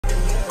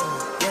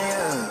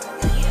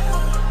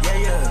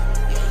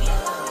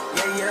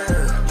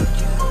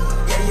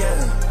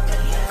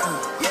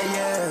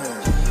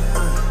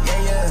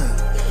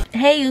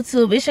Hey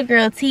YouTube, it's your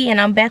girl T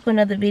and I'm back with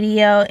another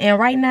video. And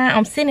right now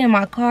I'm sitting in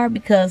my car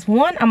because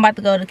one, I'm about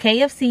to go to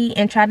KFC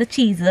and try the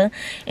CHIZZA,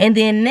 and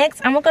then next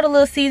I'm gonna go to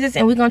Little Caesars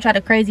and we're gonna try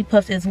the Crazy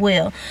Puffs as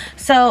well.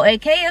 So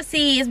at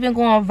KFC it's been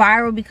going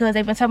viral because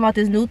they've been talking about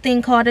this new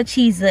thing called a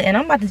CHIZZA, and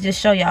I'm about to just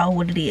show y'all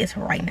what it is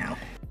right now.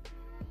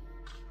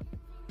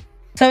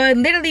 So it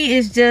literally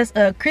is just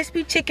a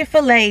crispy chicken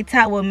fillet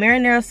topped with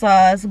marinara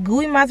sauce,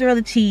 gooey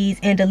mozzarella cheese,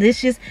 and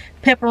delicious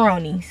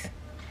pepperonis.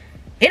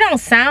 It don't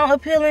sound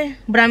appealing,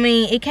 but I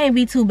mean, it can't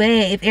be too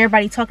bad if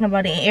everybody's talking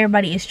about it and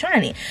everybody is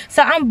trying it.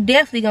 So I'm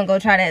definitely gonna go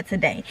try that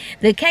today.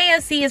 The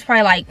KFC is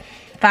probably like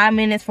 5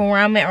 minutes from where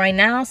I'm at right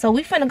now. So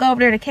we finna go over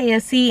there to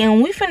KFC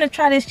and we finna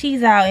try this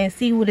cheese out and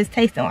see what it's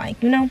tasting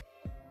like, you know?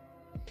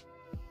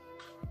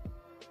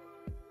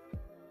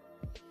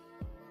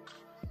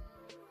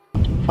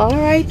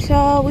 Alright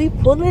y'all, we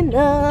pulling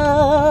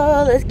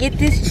up. Let's get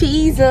this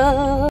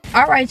CHIZZA.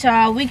 Alright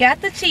y'all, we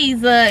got the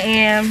CHIZZA,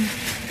 and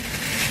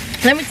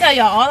let me tell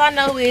y'all, all I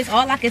know is,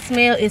 all I can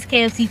smell is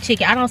KFC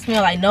chicken. I don't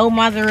smell like no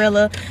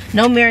mozzarella,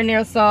 no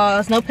marinara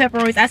sauce, no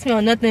pepperonis. I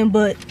smell nothing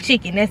but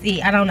chicken. That's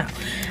it. I don't know.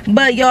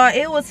 But y'all,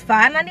 it was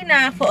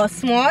 $5.99 for a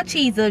small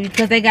CHIZZA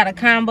because they got a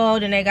combo,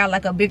 then they got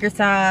like a bigger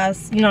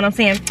size. You know what I'm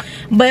saying?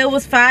 But it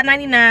was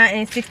 $5.99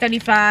 and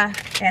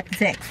 $6.35 at the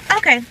tax.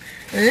 Okay,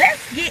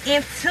 let's get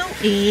into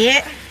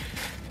it.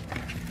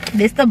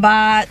 This the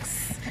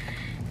box.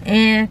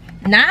 And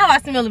now I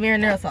smell the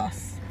marinara sauce.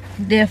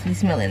 Definitely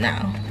smell it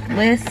now.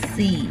 Let's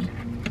see.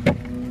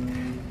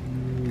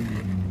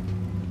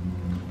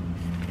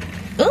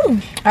 Ooh,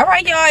 all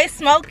right y'all, it's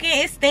smoking,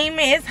 it's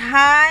steaming, it's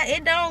hot.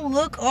 It don't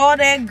look all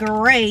that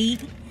great.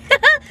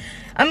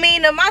 I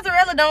mean, the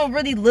mozzarella don't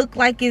really look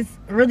like it's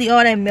really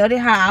all that melted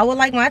how I would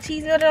like my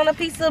cheese melted on a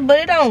pizza, but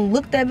it don't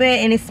look that bad,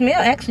 and it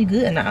smells actually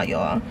good now,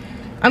 y'all.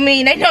 I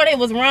mean, they know they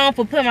was wrong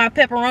for putting my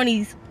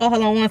pepperonis all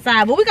on one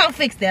side, but we're gonna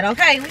fix that,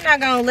 okay? We're not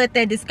gonna let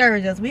that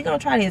discourage us. We're gonna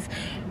try this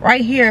right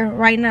here,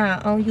 right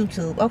now on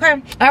YouTube,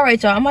 okay? All right,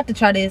 y'all, I'm about to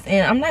try this,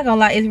 and I'm not gonna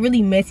lie, it's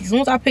really messy. As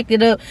soon as I picked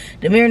it up,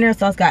 the marinara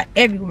sauce got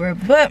everywhere,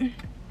 but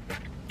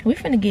we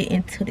finna get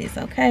into this,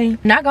 okay?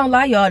 Not gonna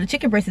lie, y'all, the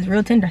chicken breast is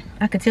real tender.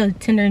 I could tell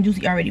it's tender and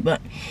juicy already, but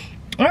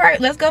all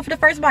right, let's go for the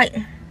first bite.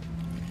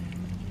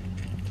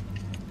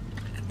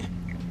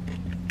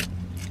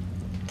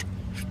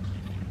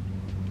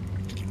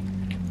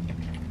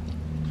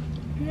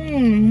 I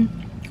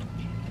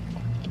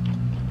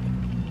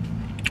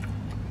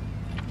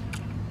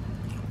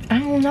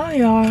don't know,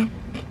 y'all.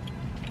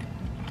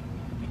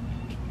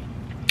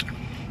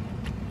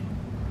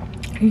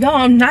 Y'all,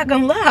 I'm not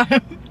gonna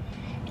lie.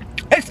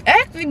 It's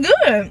actually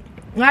good.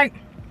 Like,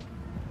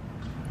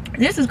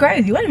 this is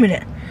crazy. Wait a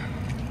minute.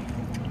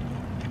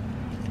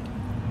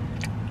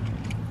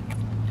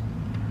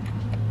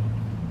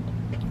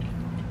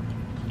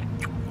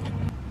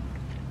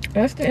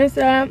 That's the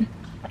inside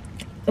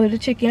of the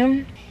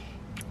chicken.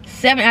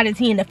 7 out of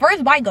 10. The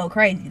first bite go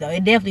crazy though.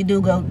 It definitely do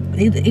go.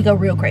 It go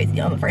real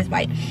crazy on the first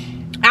bite.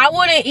 I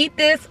wouldn't eat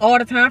this all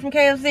the time from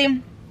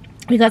KFC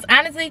because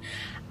honestly,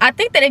 I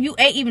think that if you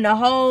ate even the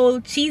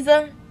whole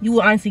CHIZZA, you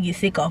would honestly get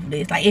sick off of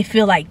this. Like, it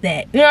feel like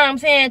that. You know what I'm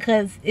saying?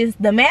 Because it's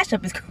the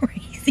mashup is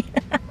crazy.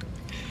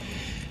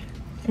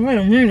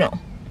 You know,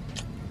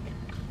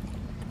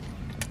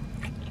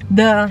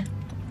 the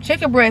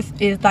chicken breast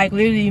is like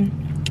literally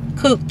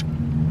cooked,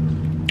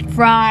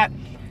 fried,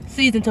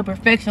 seasoned to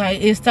perfection.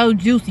 Like, it's so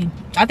juicy.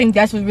 I think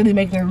that's what's really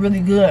making it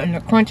really good, and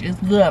the crunch is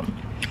good.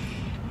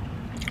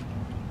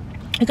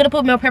 I could have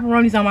put more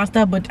pepperonis on my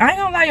stuff, but I ain't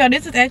gonna lie, y'all,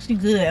 this is actually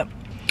good.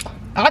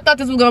 I thought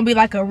this was gonna be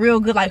like a real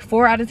good like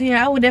 4 out of 10.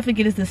 I would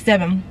definitely get this to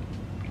 7.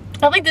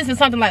 I think this is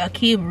something like a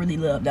kid would really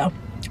love though.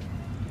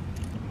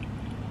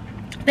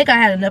 I think I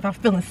had enough. I'm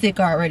feeling sick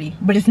already,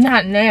 but it's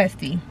not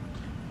nasty,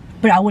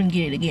 but I wouldn't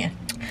get it again.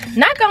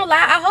 Not gonna lie,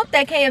 I hope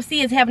that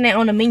KFC is having that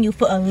on the menu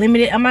for a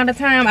limited amount of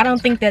time. I don't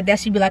think that that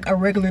should be like a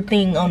regular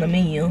thing on the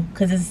menu,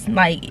 because it's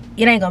like,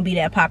 it ain't gonna be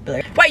that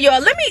popular. Wait,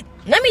 y'all, let me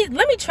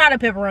try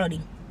the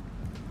pepperoni.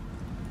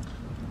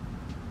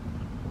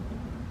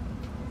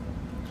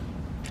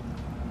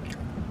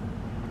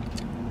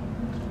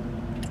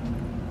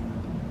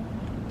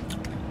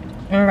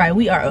 All right,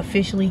 we are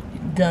officially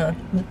done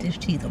with this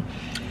CHIZZA.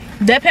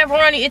 That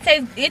pepperoni, it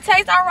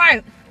tastes all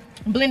right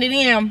blended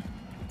in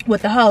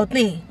with the whole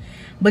thing.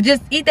 But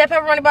just eat that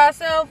pepperoni by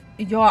itself,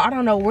 y'all, I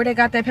don't know where they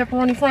got that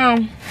pepperoni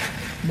from,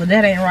 but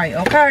that ain't right,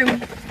 okay?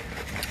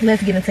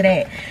 Let's get into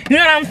that. You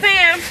know what I'm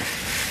saying?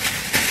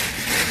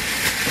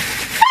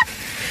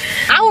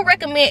 I would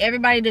recommend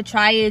everybody to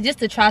try it, just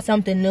to try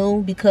something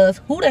new, because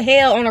who the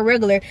hell on a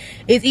regular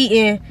is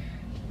eating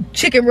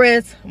chicken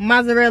breast,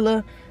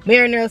 mozzarella,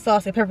 marinara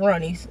sauce, and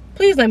pepperonis?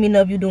 Please let me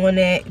know if you're doing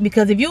that,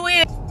 because if you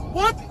is,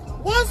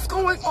 what's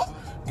going on?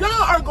 Y'all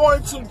are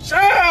going to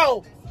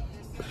jail.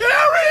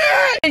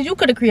 Period. You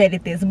could have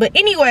created this, but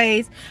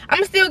anyways, I'm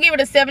gonna still give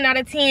it a 7 out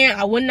of 10.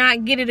 I would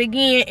not get it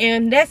again,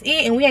 and that's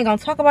it, and we ain't gonna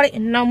talk about it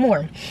no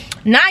more.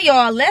 Now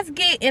y'all, let's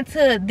get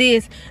into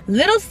this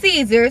Little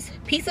Caesars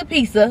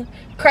pizza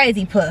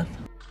Crazy Puff.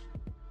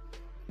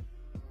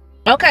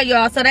 Okay,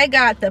 y'all, so they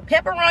got the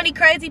pepperoni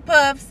crazy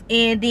puffs,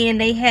 and then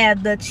they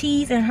have the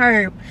cheese and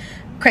herb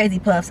crazy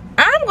puffs.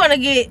 I'm gonna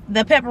get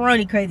the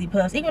pepperoni crazy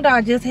puffs, even though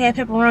I just had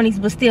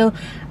pepperonis, but still,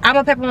 I'm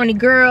a pepperoni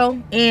girl,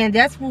 and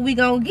that's what we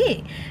gonna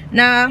get.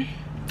 Now,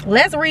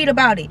 let's read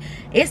about it.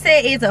 It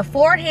said it's a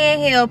 4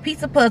 handheld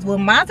pizza puffs with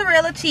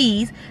mozzarella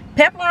cheese,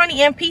 pepperoni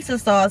and pizza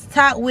sauce,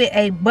 topped with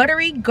a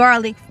buttery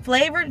garlic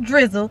flavored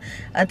drizzle,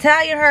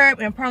 Italian herb,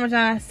 and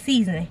Parmesan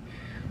seasoning.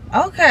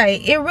 Okay,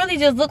 it really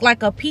just looked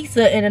like a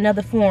pizza in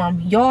another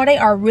form. Y'all, they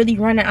are really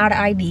running out of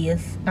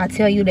ideas. I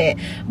tell you that.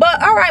 But,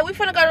 alright, we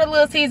finna go to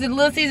Little Caesars.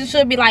 Little Caesars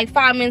should be like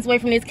 5 minutes away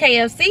from this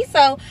KFC.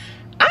 So,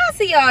 I'll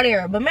see y'all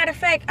there. But, matter of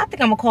fact, I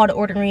think I'm gonna call the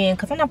order in.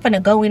 Because I'm not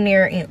finna go in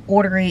there and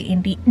order it.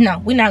 No,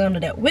 we're not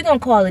gonna do that. We're gonna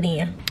call it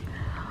in.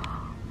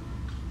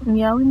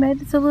 Yeah, we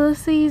made it to Little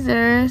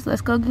Caesars.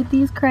 Let's go get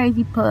these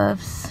crazy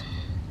puffs.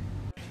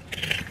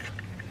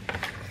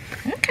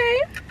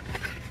 Okay.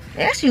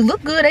 They actually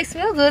look good. They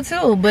smell good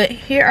too. But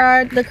here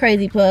are the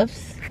crazy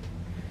puffs.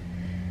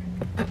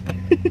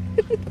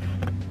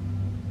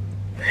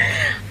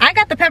 I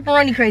got the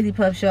pepperoni crazy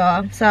puffs,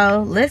 y'all.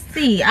 So let's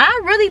see. I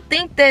really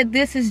think that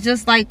this is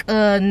just like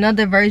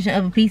another version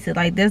of a pizza.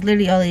 Like that's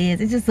literally all it is.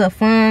 It's just a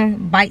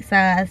fun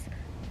bite-sized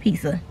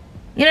pizza.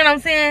 You know what I'm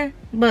saying?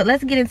 But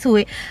let's get into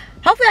it.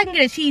 Hopefully I can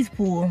get a cheese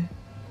pool.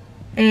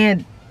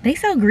 And they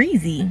so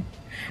greasy.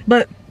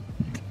 But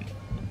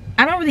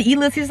I don't really eat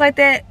Little Caesars like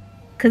that.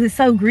 Because it's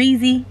so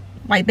greasy.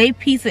 Like, they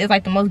pizza is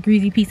like the most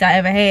greasy pizza I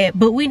ever had.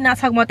 But we not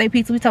talking about their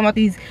pizza. We talking about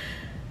these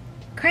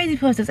crazy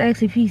puffs that's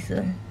actually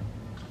pizza.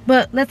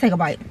 But let's take a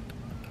bite.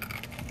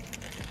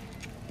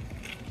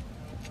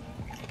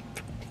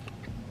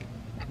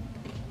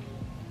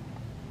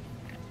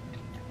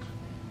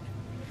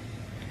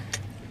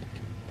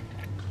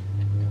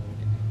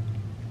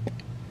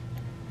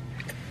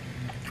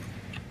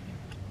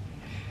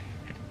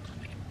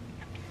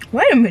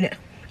 Wait a minute.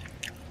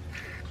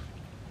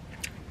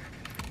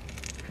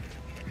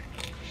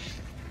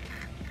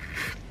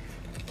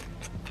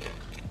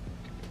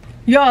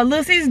 Y'all,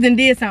 Little Caesars done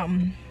did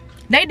something.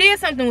 They did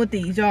something with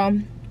these, y'all.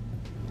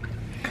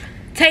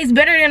 Tastes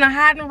better than a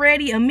hot and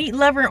ready, a meat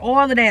lover, and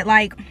all of that.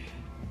 Like,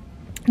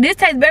 this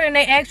tastes better than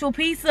their actual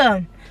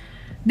pizza.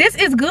 This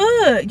is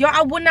good. Y'all,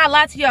 I would not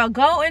lie to y'all.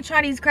 Go and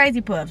try these crazy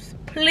puffs.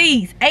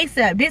 Please,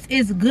 ASAP. This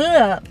is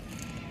good.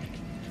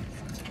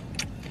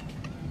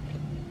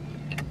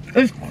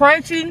 It's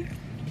crunchy.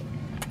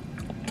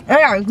 It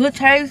got a good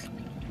taste.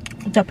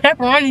 The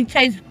pepperoni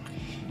tastes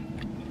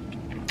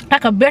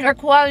like a better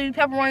quality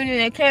pepperoni than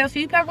that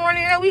KFC pepperoni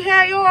that we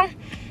had, y'all.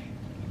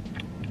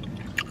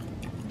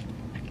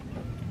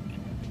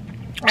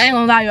 I ain't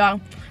gonna lie, y'all.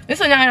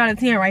 This is a 9 out of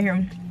 10 right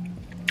here.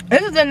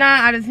 This is a 9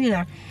 out of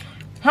 10.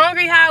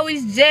 Hungry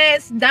Howie's,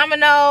 Jets,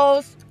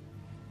 Domino's.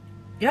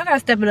 Y'all gotta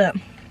step it up.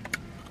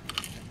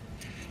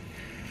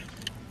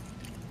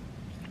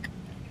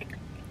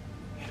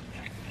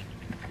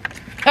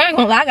 I ain't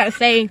gonna lie, I gotta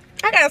say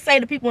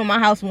the people in my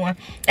house one.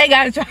 They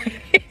gotta try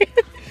it.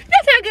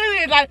 That's how good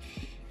it is. Like,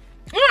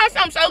 you know,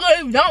 something so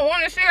good you don't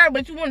want to share,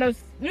 but you want to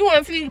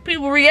see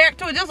people react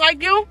to it just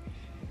like you.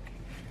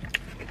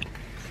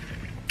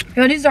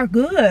 Yo, these are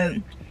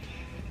good.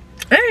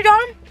 There you go.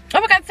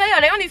 I forgot to tell y'all,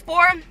 these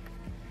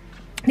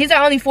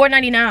are only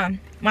 $4.99.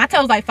 My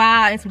toes like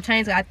 $5 and some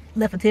change. I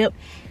left a tip.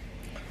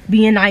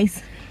 Being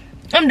nice.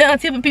 I'm done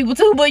tipping people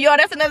too, but y'all,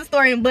 that's another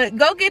story. But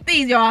go get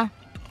these, y'all.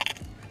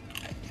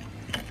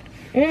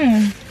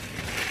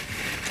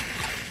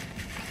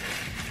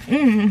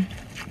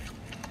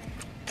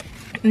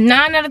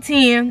 9 out of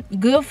 10.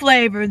 Good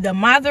flavor. The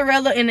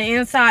mozzarella in the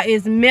inside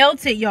is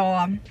melted,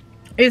 y'all.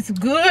 It's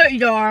good,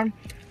 y'all.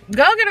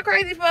 Go get a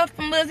crazy puff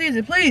from Little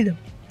Caesars, please.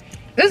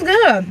 It's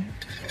good.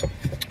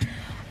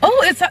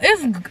 Oh,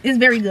 it's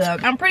very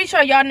good. I'm pretty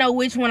sure y'all know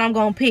which one I'm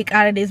gonna pick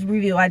out of this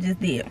review I just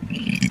did.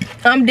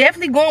 I'm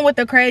definitely going with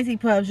the crazy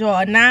puffs,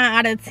 y'all. 9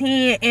 out of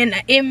 10, and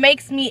it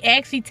makes me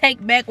actually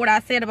take back what I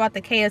said about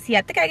the KFC.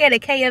 I think I gave a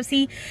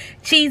KFC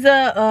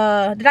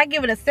CHIZZA. Did I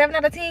give it a 7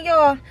 out of 10,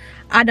 y'all?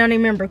 I don't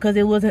remember because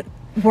it wasn't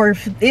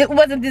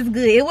this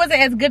good. It wasn't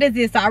as good as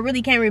this, so I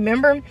really can't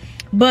remember.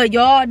 But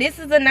y'all, this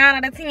is a 9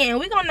 out of 10, and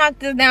we're gonna knock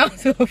this down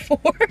to a 4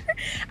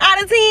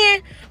 out of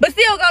 10. But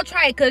still, go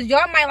try it because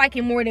y'all might like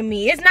it more than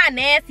me. It's not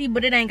nasty,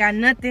 but it ain't got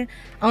nothing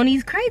on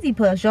these crazy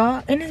puffs,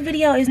 y'all. And this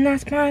video is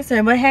not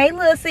sponsored, but hey,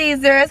 Little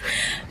Caesars.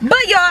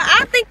 But y'all,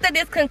 I think that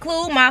this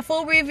concludes my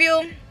full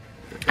review.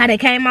 I done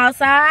came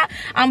outside.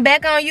 I'm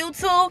back on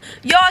YouTube.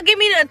 Y'all, give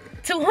me the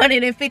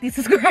 250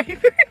 subscribers.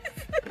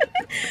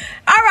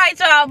 All right,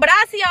 y'all, but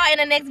I'll see y'all in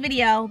the next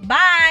video.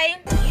 Bye.